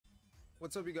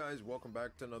What's up, you guys? Welcome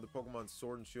back to another Pokemon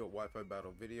Sword and Shield Wi-Fi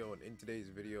battle video, and in today's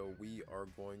video we are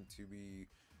going to be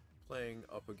playing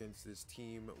up against this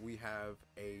team. We have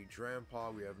a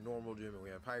Drampa, we have Normal Gym, and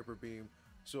we have Hyper Beam.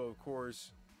 So of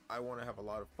course I want to have a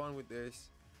lot of fun with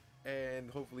this, and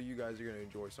hopefully you guys are going to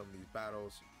enjoy some of these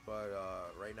battles. But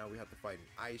right now we have to fight an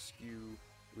Ice-Q,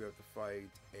 we have to fight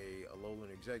a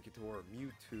Alolan Executor,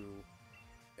 Mewtwo,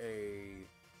 a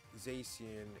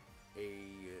Zacian,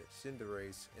 a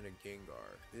Cinderace, and a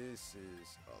Gengar. This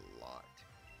is a lot.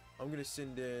 I'm gonna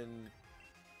send in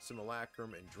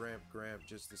Simulacrum and Dramp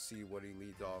just to see what he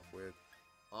leads off with.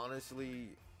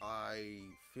 Honestly, I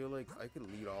feel like I could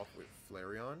lead off with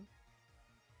Flareon.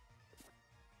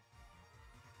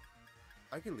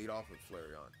 I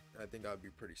think I'd be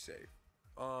pretty safe.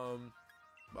 But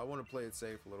I want to play it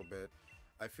safe a little bit.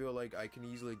 I feel like I can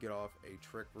easily get off a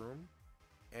Trick Room,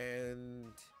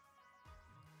 and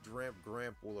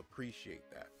Dramp will appreciate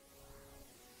that.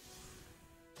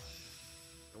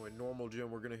 And with Normal Gym,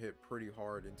 we're gonna hit pretty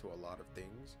hard into a lot of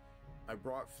things. I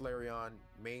brought Flareon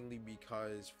mainly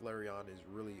because Flareon is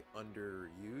really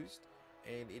underused,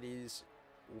 and it is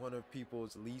one of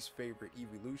people's least favorite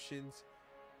evolutions.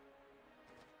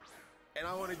 And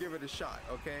I want to give it a shot,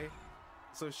 okay?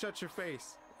 So shut your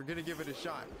face. We're gonna give it a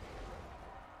shot.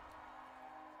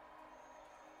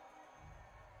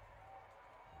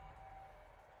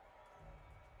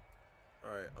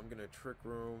 Alright, I'm gonna Trick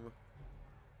Room,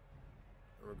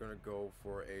 and we're gonna go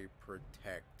for a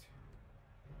Protect.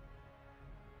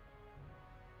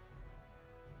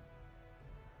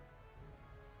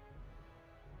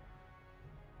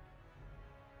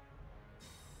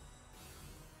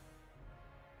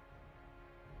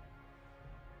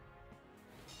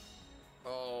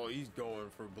 Oh, he's going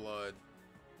for blood.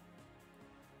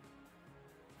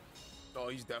 Oh,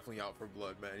 he's definitely out for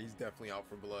blood, man. He's definitely out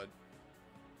for blood.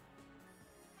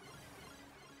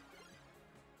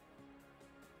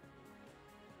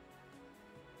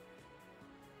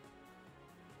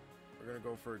 We're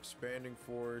gonna go for Expanding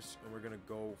Force, and we're gonna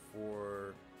go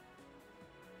for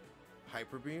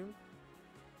Hyper Beam.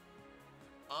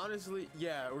 Honestly,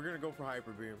 yeah, we're gonna go for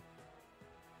Hyper Beam.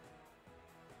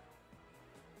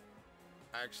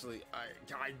 Actually,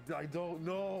 I don't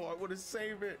know. I want to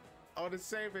save it.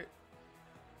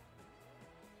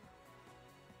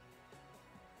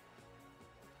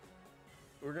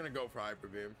 We're gonna go for Hyper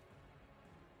Beam.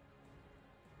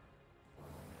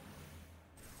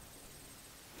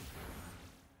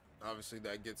 Obviously,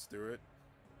 that gets through it.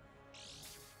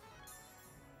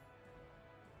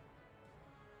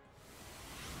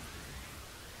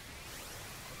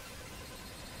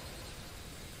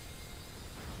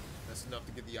 That's enough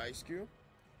to get the Ice-Q.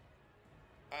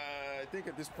 I think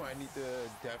at this point I need to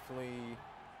definitely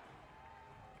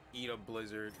eat a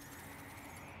Blizzard.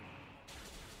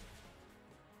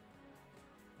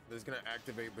 That's gonna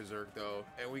activate Berserk though,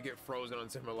 and we get frozen on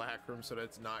Simulacrum, so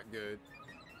that's not good.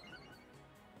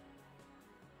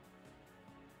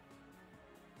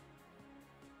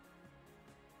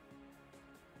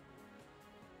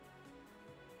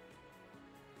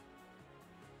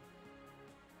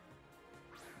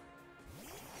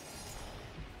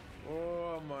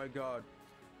 Oh my god.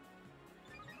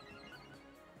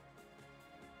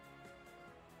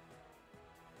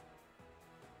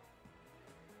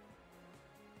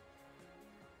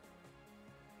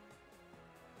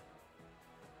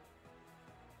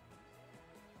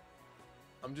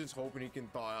 I'm just hoping he can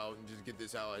thaw out and just get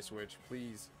this ally switch.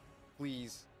 Please.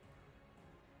 Please.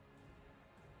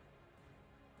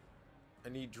 I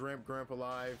need Dramp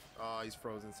alive. Ah, he's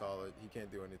frozen solid. He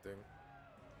can't do anything.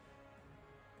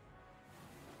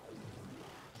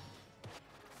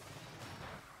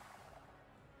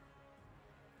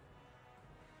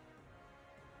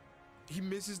 He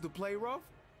misses the play rough?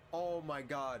 Oh my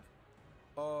god.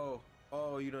 Oh,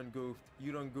 you done goofed.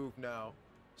 You done goofed now.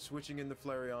 Switching in the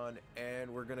Flareon, and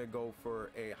we're gonna go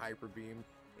for a Hyper Beam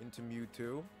into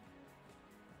Mewtwo.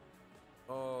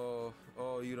 Oh,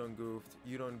 you done goofed.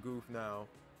 You done goofed now.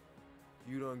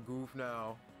 You done goof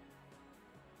now.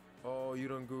 Oh, you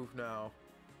done goof now.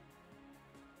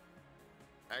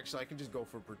 Actually, I can just go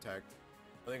for Protect.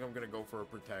 I think I'm gonna go for a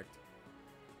Protect.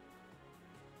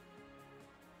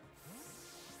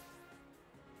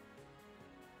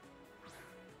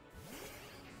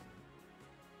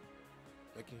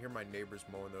 I can hear my neighbors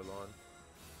mowing their lawn.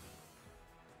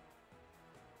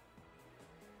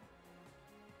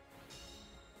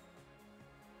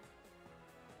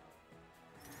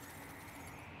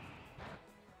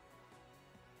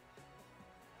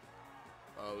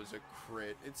 Oh, it was a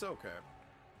crit. It's okay.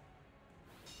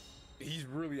 He's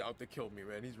really out to kill me,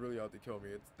 man. He's really out to kill me.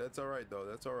 That's all right though.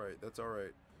 That's all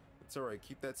right. It's alright.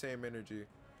 Keep that same energy.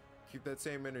 Keep that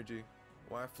same energy.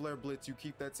 When I flare blitz, you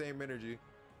keep that same energy.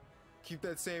 Keep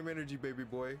that same energy, baby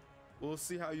boy. We'll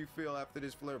see how you feel after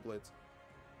this flare blitz.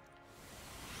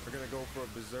 We're gonna go for a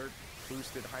berserk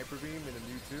boosted hyper beam in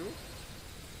a Mewtwo.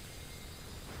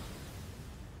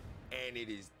 And it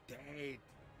is dead.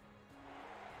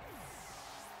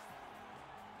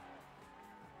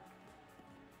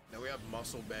 Now we have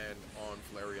Muscle Band on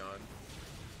Flareon.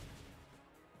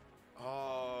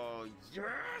 Oh,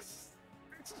 yes!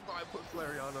 This is why I put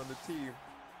Flareon on the team.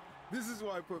 This is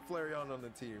why I put Flareon on the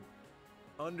team.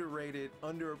 Underrated,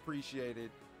 underappreciated.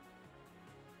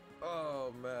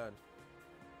 Oh, man.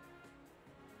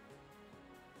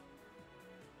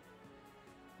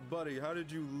 Buddy, how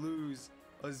did you lose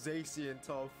a Zacian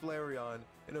to a Flareon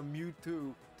and a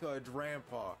Mewtwo to a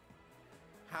Drampa?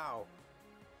 How?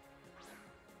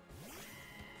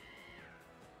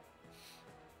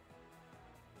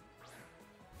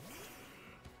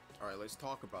 All right, let's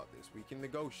talk about this. We can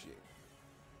negotiate.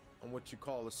 I'm what you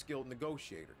call a skilled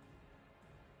negotiator.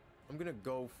 I'm gonna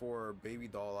go for Baby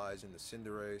Doll Eyes in the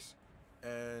Cinderace.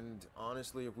 And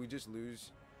honestly, if we just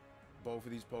lose both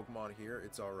of these Pokemon here,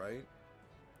 it's all right.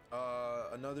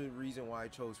 Another reason why I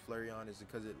chose Flareon is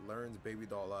because it learns Baby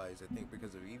Doll Eyes, I think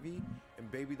because of Eevee,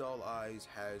 and Baby Doll Eyes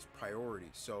has priority,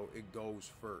 so it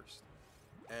goes first.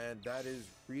 And that is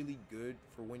really good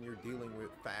for when you're dealing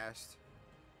with fast,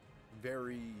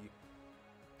 very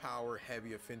power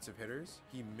heavy offensive hitters.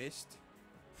 He missed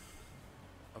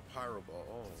a Pyro Ball.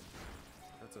 Oh,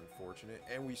 that's unfortunate.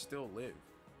 And we still live.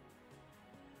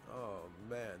 Oh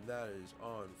man, that is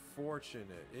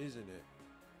unfortunate, isn't it?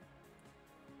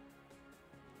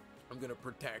 I'm gonna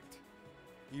protect.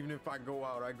 Even if I go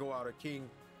out a king.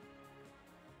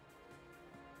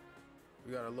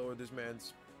 We gotta lower this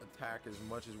man's attack as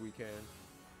much as we can.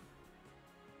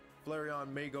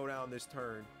 Flareon may go down this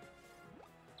turn,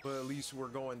 but at least we're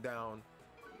going down,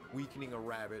 weakening a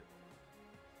rabbit.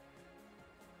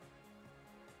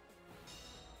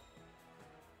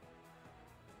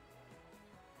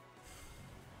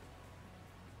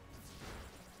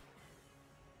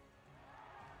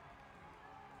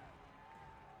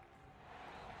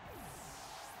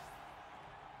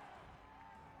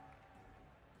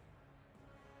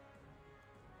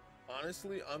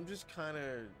 Honestly, I'm just kind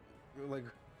of like,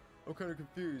 I'm kind of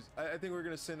confused. I think we're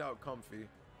gonna send out Comfy.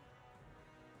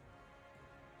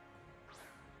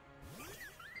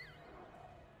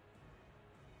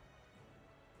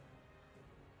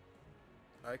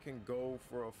 I can go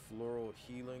for a Floral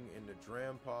Healing in the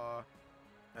Drampa,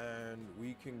 and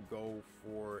we can go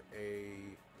for a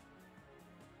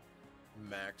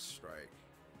Max Strike.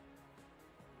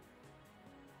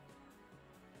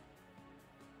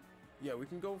 Yeah, we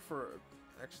can go for,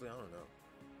 actually, I don't know.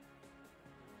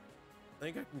 I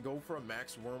think I can go for a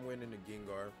Max Wormwind in the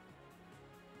Gengar.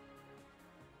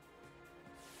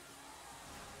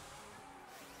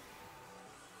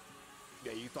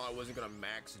 Yeah, you thought I wasn't gonna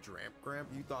max Gramp?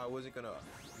 You thought I wasn't gonna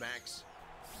max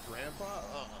Drampa?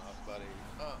 Buddy.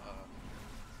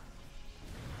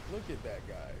 Look at that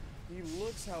guy. He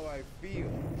looks how I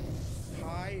feel.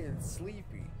 High and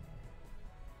sleepy.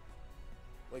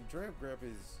 Like, Gramp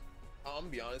is... I'm gonna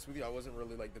be honest with you, I wasn't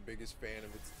really like the biggest fan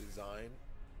of its design,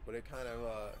 but it kind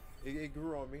of it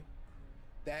grew on me.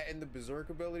 That and the Berserk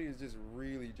ability is just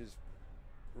really just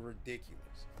ridiculous.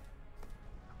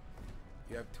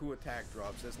 You have 2 attack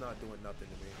drops. That's not doing nothing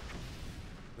to me.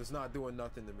 That's not doing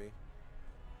nothing to me.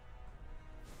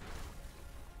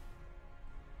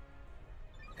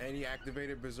 And he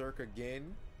activated Berserk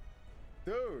again,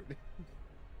 dude.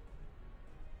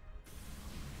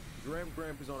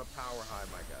 Gramp is on a power high,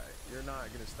 my guy. You're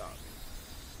not gonna stop me.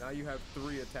 Now you have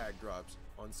 3 attack drops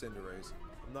on Cinderace.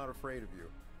 I'm not afraid of you.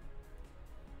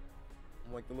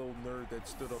 I'm like the little nerd that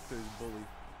stood up to his bully.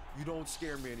 You don't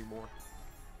scare me anymore.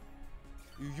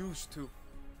 You used to.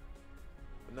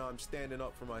 But now I'm standing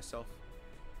up for myself.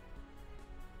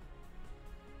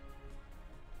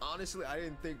 Honestly, I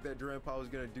didn't think that Drampa was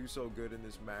gonna do so good in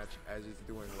this match as it's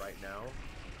doing right now.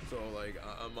 So like,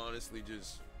 I'm honestly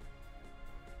just...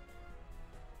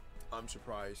 I'm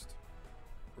surprised.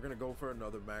 We're gonna go for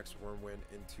another Max Wormwind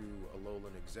into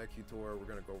Alolan Executor. We're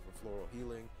gonna go for Floral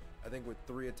Healing. I think with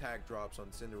 3 attack drops on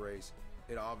Cinderace,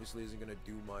 it obviously isn't gonna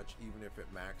do much even if it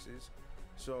maxes.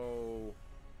 So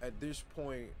at this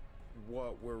point,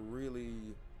 what we're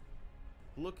really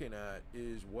looking at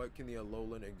is what can the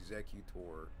Alolan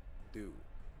Executor do?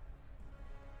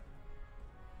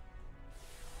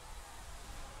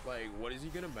 Like, what is he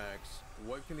gonna max?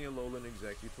 What can the Alolan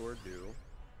Executor do?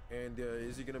 And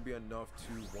is he gonna be enough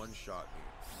to one-shot me?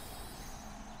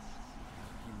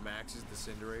 He maxes the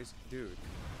Cinderace. Dude,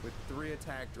 With 3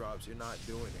 attack drops, you're not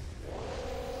doing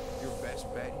anything. Your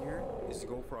best bet here is to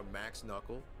go for a max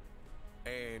knuckle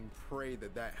and pray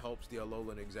that that helps the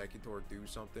Alolan Executor do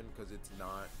something, because it's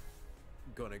not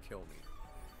gonna kill me.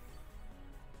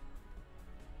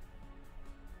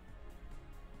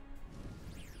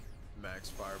 Max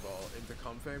Fireball into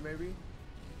Comfey, maybe?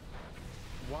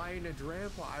 Why in a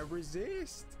Drampa? I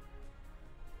resist.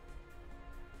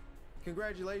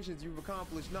 Congratulations, you've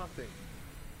accomplished nothing.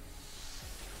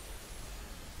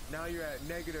 Now you're at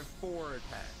 -4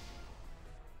 attack.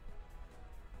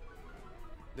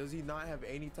 Does he not have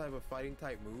any type of fighting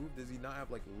type move? Does he not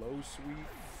have like low sweep?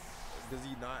 Does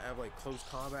he not have like close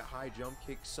combat, high jump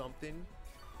kick, something?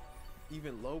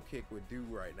 Even low kick would do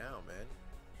right now, man.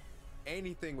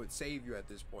 Anything would save you at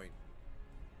this point.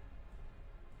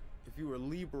 If you were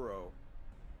Libero,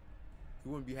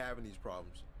 you wouldn't be having these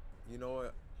problems. You know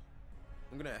what?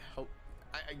 I'm gonna help.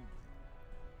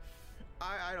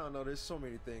 I don't know. There's so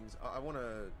many things. I'm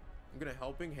gonna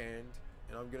helping hand,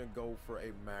 and I'm gonna go for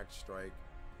a max strike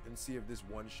and see if this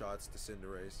one shots the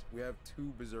Cinderace. We have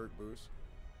 2 Berserk boosts.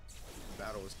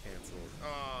 Battle was canceled.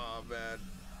 Oh man,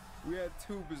 we had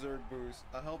 2 Berserk boosts.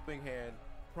 A helping hand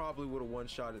probably would have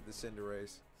one-shotted the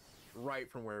Cinderace right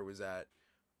from where it was at,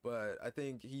 but I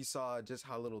think he saw just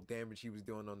how little damage he was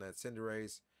doing on that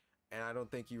Cinderace, and I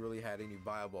don't think he really had any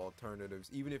viable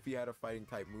alternatives. Even if he had a fighting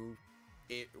type move,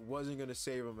 it wasn't going to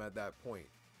save him at that point.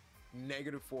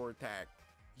 -4 attack.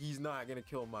 He's not going to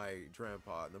kill my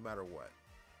Drampa no matter what.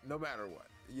 No matter what.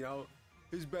 You know,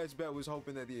 his best bet was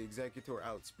hoping that the Executor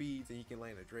outspeeds and he can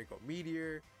land a Draco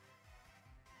Meteor,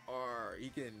 or he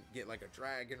can get like a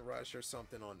Dragon Rush or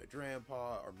something on the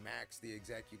Drampa, or max the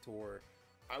Executor.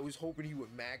 I was hoping he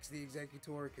would max the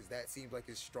Executor because that seems like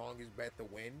his strongest bet to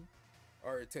win,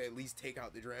 or to at least take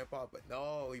out the Drampa, but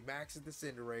no, he maxes the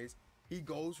Cinderace. He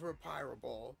goes for a Pyro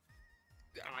Ball.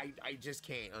 I just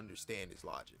can't understand his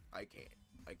logic. I can't.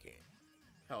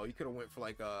 Hell, he could have went for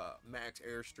like a max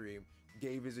Airstream,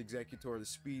 gave his Executor the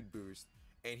speed boost,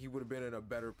 and he would have been in a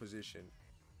better position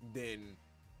than,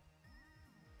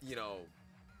 you know,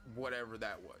 whatever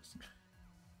that was.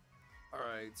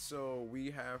 Alright, so we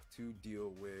have to deal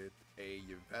with a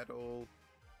Yveltal,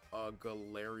 a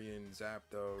Galarian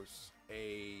Zapdos,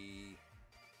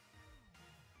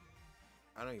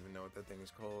 I don't even know what that thing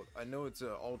is called. I know it's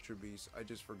a Ultra Beast, I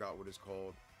just forgot what it's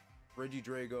called.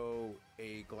 Regidrago,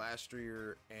 a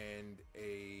Glastrier, and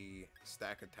a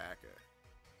Stakataka.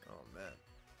 Oh man.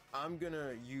 I'm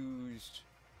gonna use...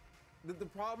 The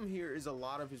problem here is a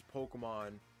lot of his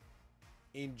Pokemon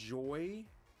enjoy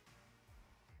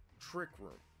Trick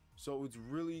Room, so it's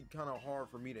really kind of hard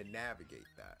for me to navigate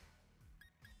that.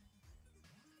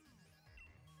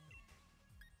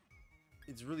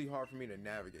 It's really hard for me to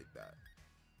navigate that.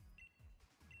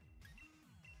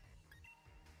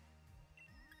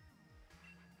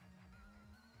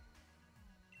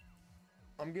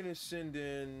 I'm gonna send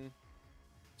in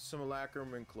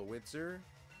Simulacrum and Klawitzer,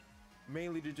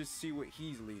 mainly to just see what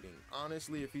he's leading.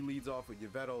 Honestly, if he leads off with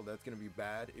Yveltal, that's gonna be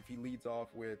bad. If he leads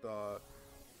off with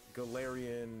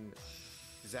Galarian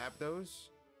Zapdos,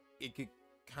 it could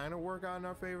kind of work out in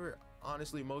our favor.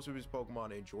 Honestly, most of his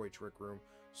Pokemon enjoy Trick Room,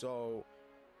 so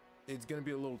it's gonna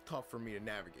be a little tough for me to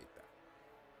navigate that.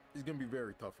 It's gonna be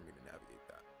very tough for me to navigate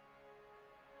that.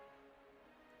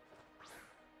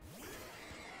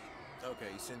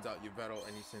 Okay, he sends out Yveltal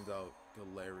and he sends out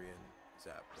Galarian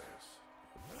Zapdos.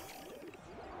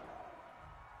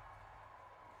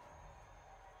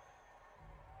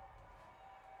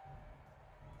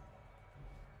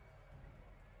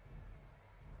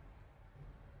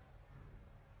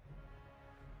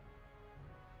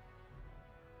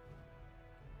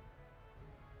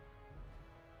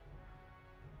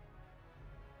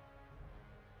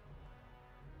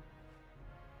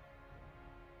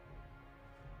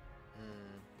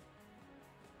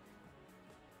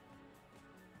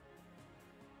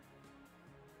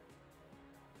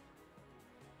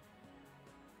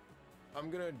 I'm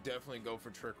gonna definitely go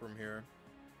for Trick Room here.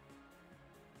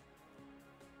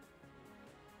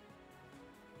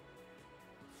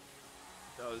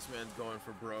 Oh, this man's going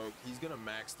for broke. He's gonna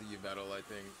max the Yveltal, I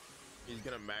think. He's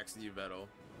gonna max the Yveltal.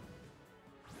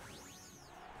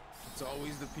 It's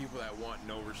always the people that want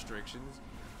no restrictions.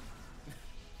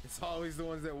 It's always the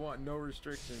ones that want no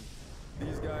restrictions.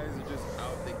 These guys are just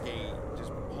out the gate,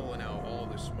 just pulling out all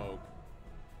the smoke.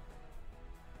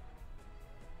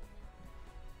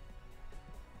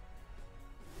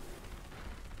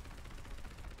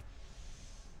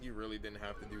 You really didn't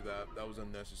have to do that. That was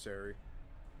unnecessary.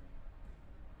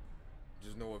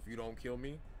 Just know if you don't kill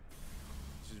me,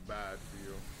 this is bad for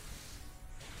you.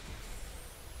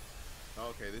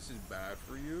 Okay, this is bad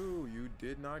for you. You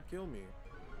did not kill me.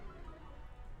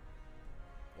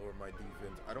 Or my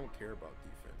defense. I don't care about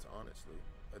defense, honestly.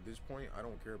 At this point, I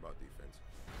don't care about defense.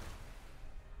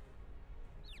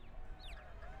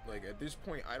 Like, at this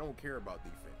point, I don't care about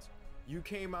defense. You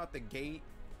came out the gate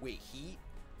with heat.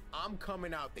 I'm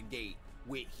coming out the gate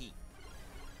with heat.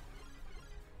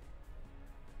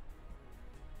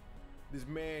 This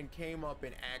man came up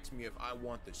and asked me if I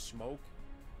want the smoke.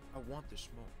 I want the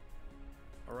smoke.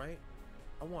 All right?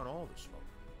 I want all the smoke.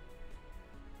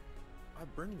 I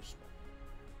bring the smoke.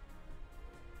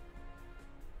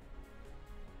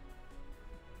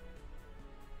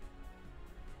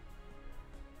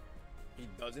 He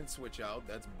doesn't switch out.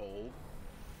 That's bold.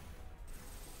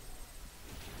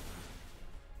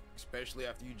 Especially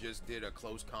after you just did a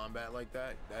close combat like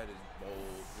that. That is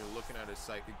bold. You're looking at a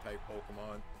psychic type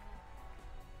Pokemon.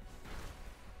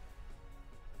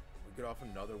 We get off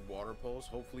another water pulse.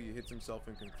 Hopefully he hits himself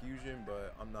in confusion,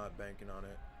 but I'm not banking on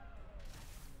it.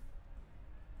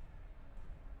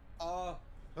 Oh,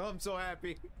 I'm so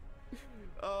happy.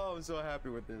 Oh, I'm so happy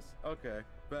with this. Okay,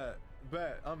 bet.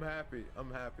 I'm happy.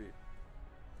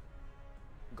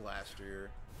 Glastrier.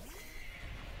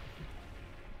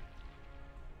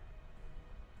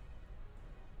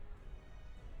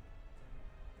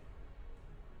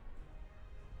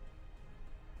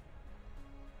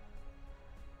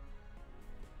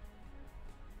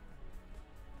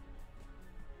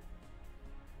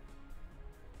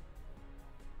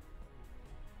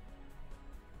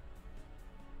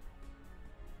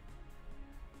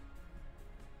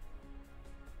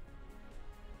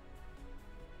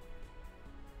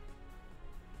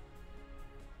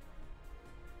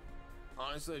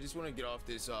 Honestly, I just want to get off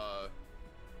this, I'm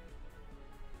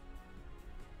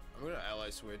gonna ally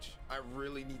switch. I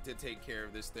really need to take care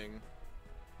of this thing.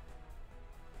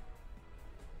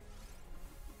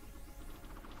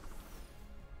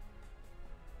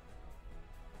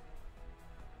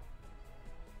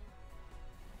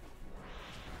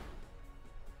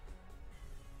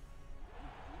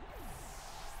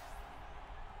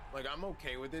 Like, I'm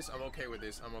okay with this. I'm okay with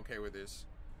this.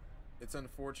 It's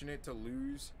unfortunate to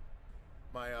lose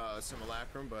my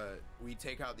Simulacrum, but we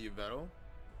take out the Yveltal,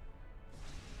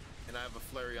 and I have a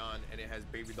Flareon, and it has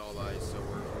baby doll eyes, so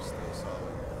we're still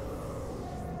solid.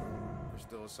 We're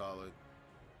still solid.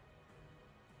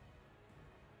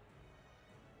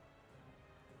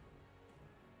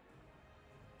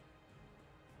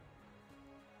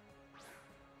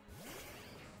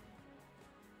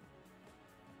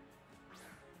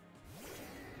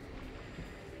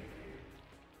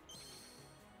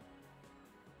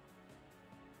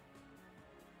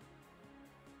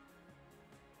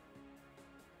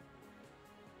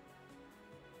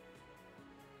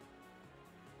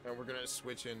 And we're gonna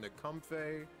switch into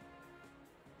Comfey.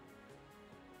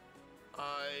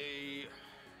 I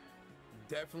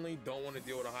definitely don't want to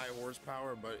deal with a high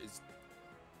horsepower, but it's,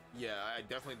 yeah, I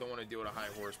definitely don't want to deal with a high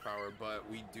horsepower, but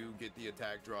we do get the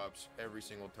attack drops every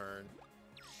single turn.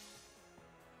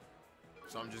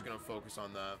 So I'm just gonna focus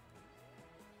on that.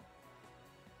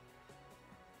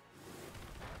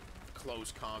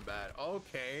 Close combat.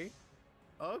 Okay.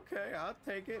 Okay, I'll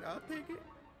take it.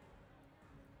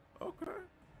 Okay.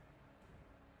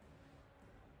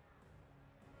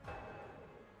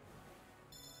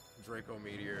 Draco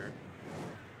Meteor.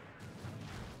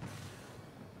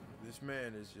 This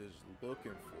man is just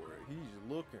looking for it. He's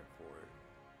looking for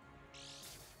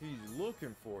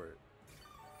it.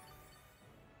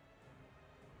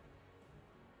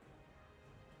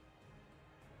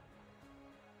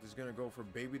 This is gonna go for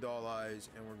baby doll eyes,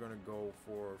 and we're gonna go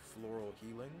for floral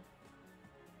healing.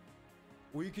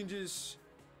 We can just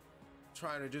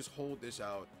try to just hold this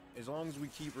out as long as we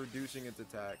keep reducing its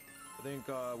attack. I think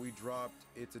we dropped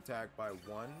its attack by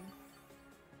 1.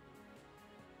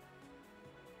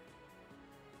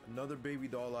 Another baby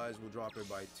doll eyes will drop it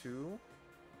by 2.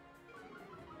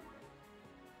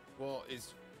 Well,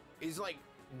 it's like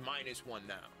 -1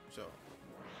 now, so.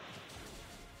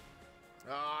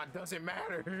 Ah, it doesn't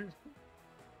matter.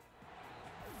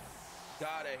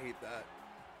 God, I hate that.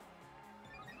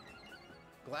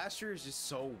 Glastrier is just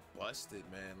so busted,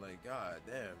 man. Like, god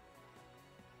damn.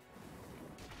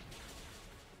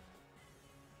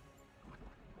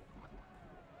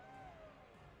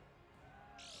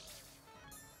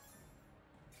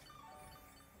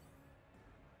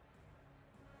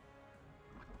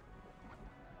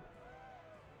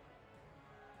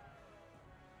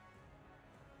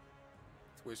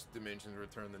 Twist dimensions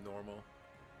return to normal.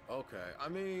 Okay, I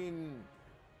mean,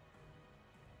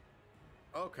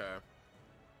 okay.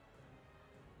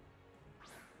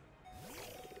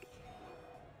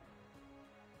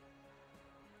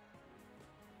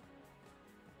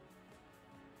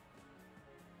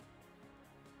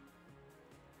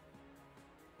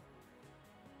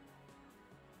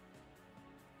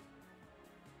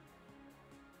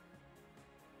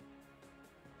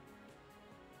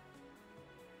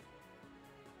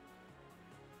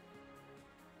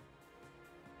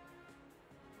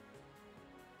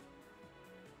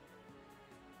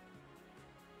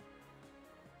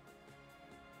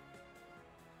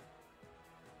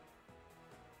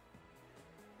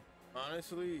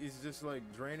 Honestly, it's just like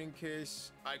Draining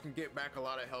Kiss. I can get back a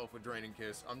lot of health with Draining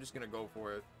Kiss. I'm just gonna go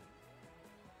for it.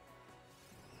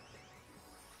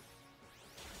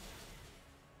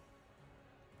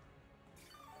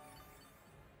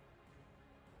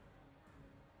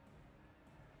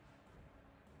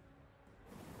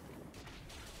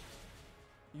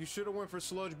 You should have went for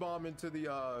Sludge Bomb into the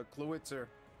Klawitzer.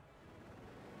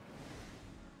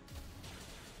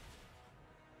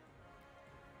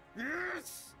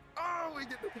 Yes! Oh, we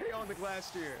get the pay on the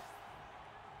glass tier.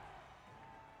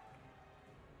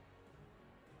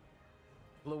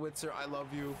 Klawitzer, I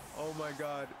love you. Oh my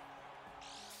god.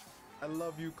 I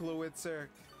love you, Klawitzer.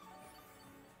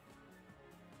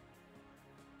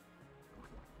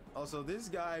 Also, this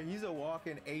guy, he's a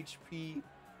walking HP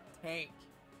tank.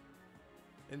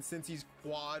 And since he's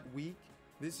quad weak,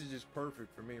 this is just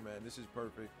perfect for me, man. This is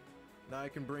perfect. Now I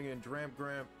can bring in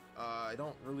Drampa. I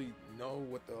don't really know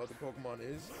what the other Pokemon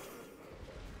is.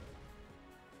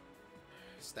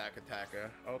 Stack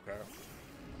Attacker. Okay.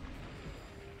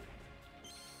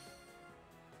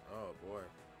 Oh boy.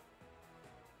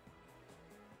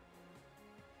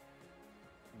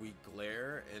 We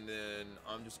glare, and then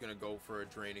I'm just gonna go for a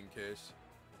Draining Kiss.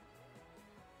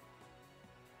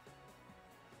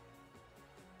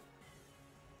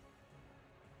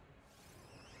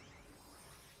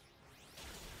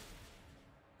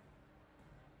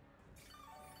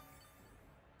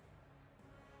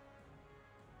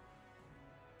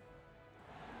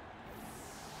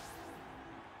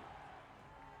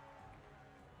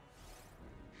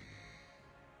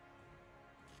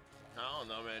 I don't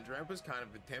know, man. Drampa's kind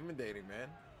of intimidating, man.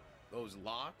 Those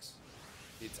locks,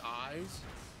 its eyes,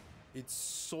 its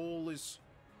soulless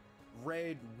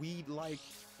red weed-like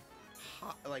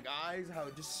eyes, how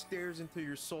it just stares into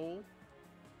your soul.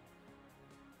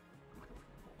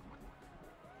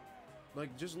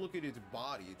 Like, just look at its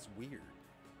body. It's weird.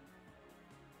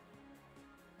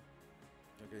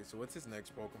 Okay, so what's his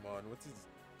next Pokemon?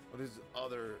 What is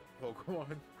other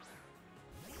Pokemon?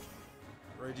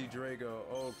 Reggie Drago.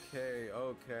 Okay.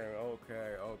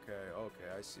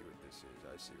 I see what this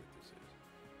is.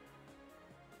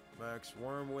 Max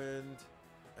Wormwind,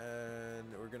 and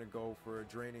we're gonna go for a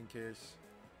Draining Kiss.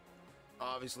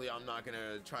 Obviously, I'm not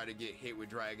gonna try to get hit with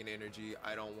Dragon Energy.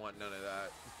 I don't want none of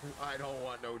that. I don't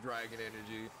want no Dragon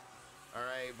Energy. All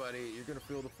right, buddy, you're gonna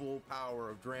feel the full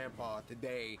power of Drampa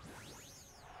today.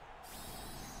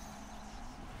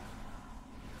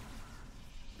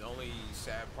 The only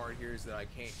sad part here is that I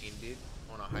can't end it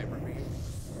on a Hyper Beam,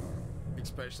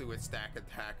 especially with Stack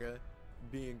Attacker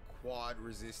being quad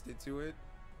resisted to it.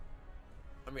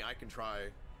 I mean, I can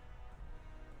try.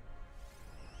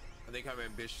 I think I'm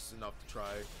ambitious enough to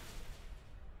try.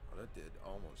 Oh, that did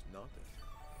almost nothing.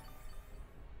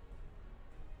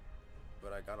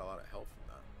 But I got a lot of health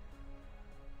from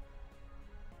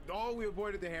that. Oh, we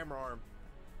avoided the Hammer Arm.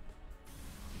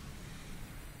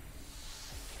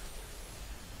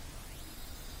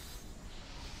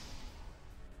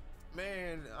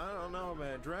 Man, I don't know,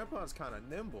 man. Drampa's kind of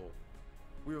nimble.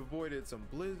 We've avoided some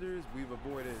blizzards. We've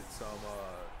avoided some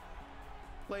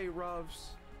play roughs.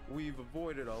 We've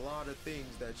avoided a lot of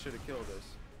things that should have killed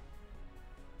us.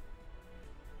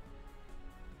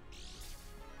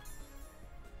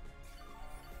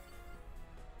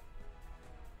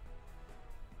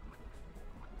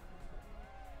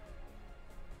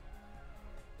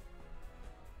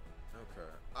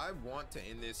 Okay. I want to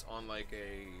end this on like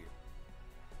a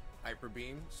Hyper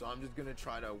Beam, so I'm just gonna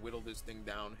try to whittle this thing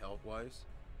down health-wise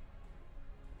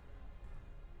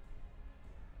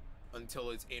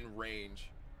until it's in range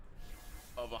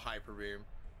of a Hyper Beam.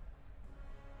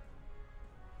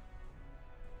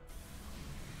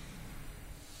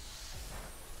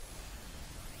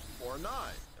 Or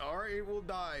not. Or it will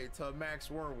die to Max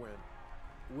Wormwind,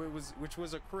 which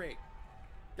was a crit.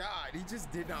 God, he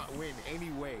just did not win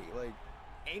anyway. Like,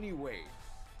 anyway.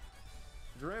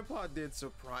 Drampa did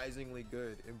surprisingly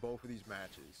good in both of these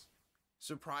matches.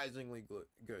 Surprisingly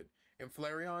good. And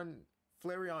Flareon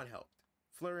helped.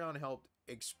 Flareon helped,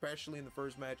 especially in the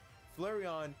first match.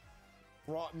 Flareon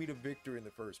brought me to victory in the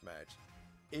first match.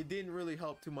 It didn't really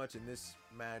help too much in this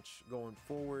match going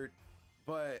forward,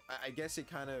 but I guess it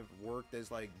kind of worked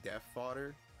as like death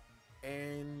fodder.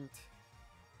 And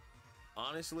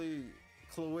honestly,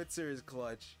 Klawitzer is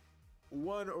clutch.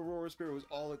 One Aurora Spirit was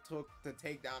all it took to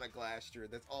take down a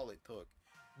Glastrier. That's all it took.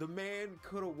 The man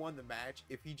could have won the match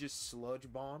if he just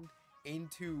Sludge Bombed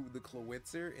into the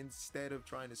Klawitzer instead of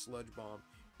trying to Sludge Bomb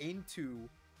into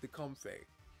the Comfey.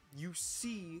 You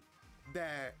see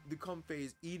that the Comfey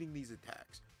is eating these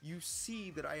attacks. You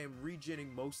see that I am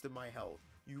regenerating most of my health.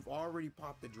 you've already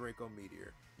popped the Draco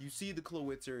Meteor. You see the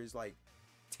Klawitzer is like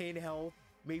 10 health,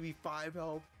 maybe 5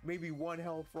 health, maybe 1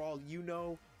 health for all you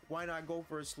know. Why not go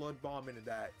for a Sludge Bomb into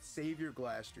that? Save your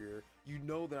Glastrier. You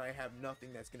know that I have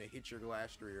nothing that's going to hit your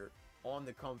Glastrier on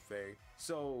the Comfey.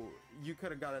 So you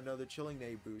could have got another Chilling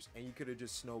Nade boost and you could have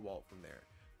just snowballed from there.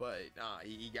 But nah,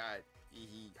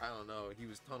 I don't know, he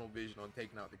was tunnel vision on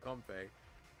taking out the Comfey.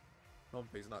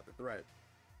 Comfey's not the threat.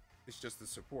 It's just the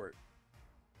support.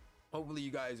 Hopefully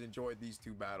you guys enjoyed these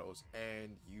 2 battles and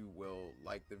you will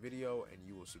like the video and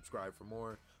you will subscribe for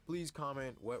more. Please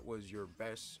comment what was your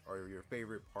best or your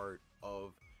favorite part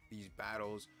of these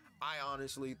battles. I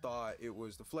honestly thought it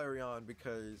was the Flareon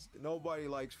because nobody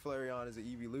likes Flareon as an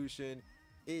evolution.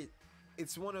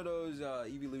 It's one of those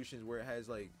evolutions where it has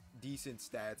like decent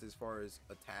stats as far as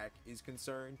attack is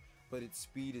concerned, but its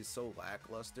speed is so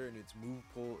lackluster and its move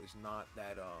pool is not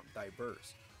that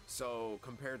diverse. So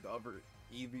compared to other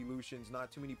evolutions,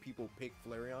 not too many people pick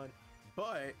Flareon.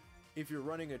 But if you're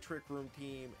running a Trick Room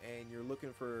team and you're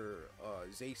looking for a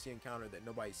Zacian counter that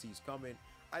nobody sees coming,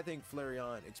 I think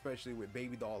Flareon, especially with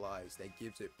Baby Doll Eyes that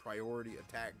gives it priority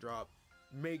attack drop,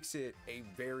 makes it a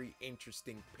very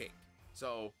interesting pick.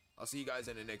 So I'll see you guys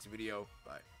in the next video.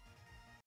 Bye.